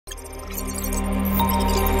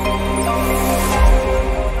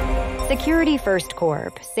Security First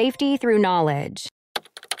Corp. Safety through knowledge.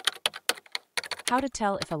 How to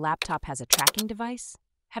tell if a laptop has a tracking device?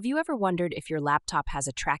 Have you ever wondered if your laptop has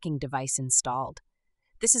a tracking device installed?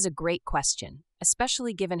 This is a great question,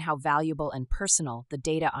 especially given how valuable and personal the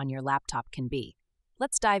data on your laptop can be.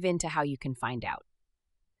 Let's dive into how you can find out.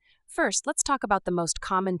 First, let's talk about the most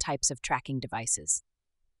common types of tracking devices.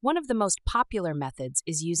 One of the most popular methods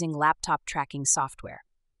is using laptop tracking software.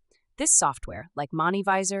 This software, like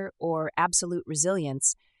MoniVisor or Absolute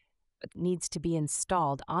Resilience, needs to be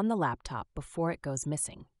installed on the laptop before it goes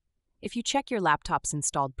missing. If you check your laptop's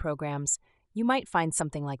installed programs, you might find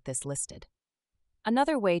something like this listed.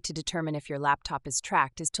 Another way to determine if your laptop is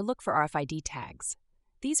tracked is to look for RFID tags.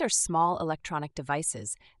 These are small electronic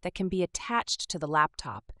devices that can be attached to the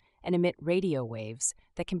laptop and emit radio waves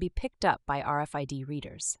that can be picked up by RFID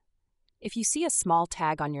readers. If you see a small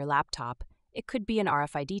tag on your laptop, it could be an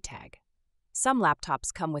RFID tag. Some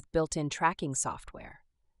laptops come with built-in tracking software,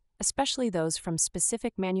 especially those from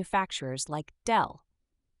specific manufacturers like Dell.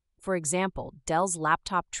 For example, Dell's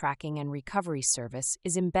laptop tracking and recovery service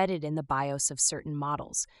is embedded in the BIOS of certain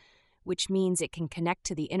models, which means it can connect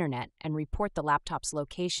to the internet and report the laptop's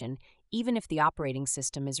location even if the operating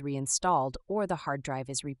system is reinstalled or the hard drive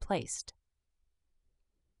is replaced.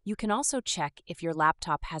 You can also check if your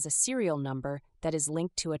laptop has a serial number that is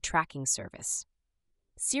linked to a tracking service.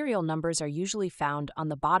 Serial numbers are usually found on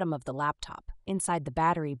the bottom of the laptop, inside the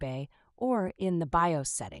battery bay, or in the BIOS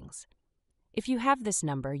settings. If you have this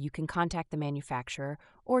number, you can contact the manufacturer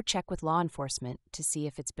or check with law enforcement to see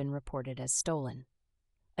if it's been reported as stolen.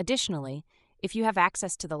 Additionally, if you have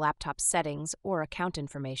access to the laptop's settings or account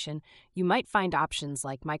information, you might find options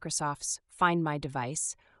like Microsoft's Find My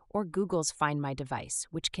Device or Google's Find My Device,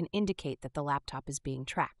 which can indicate that the laptop is being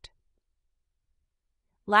tracked.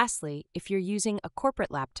 Lastly, if you're using a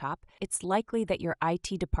corporate laptop, it's likely that your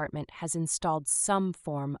IT department has installed some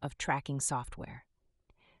form of tracking software.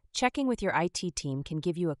 Checking with your IT team can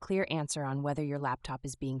give you a clear answer on whether your laptop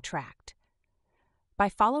is being tracked. By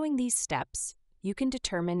following these steps, you can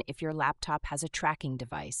determine if your laptop has a tracking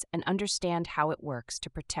device and understand how it works to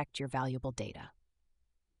protect your valuable data.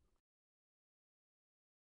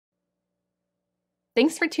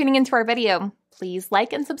 Thanks for tuning into our video. Please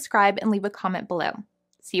like and subscribe and leave a comment below.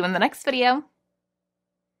 See you in the next video.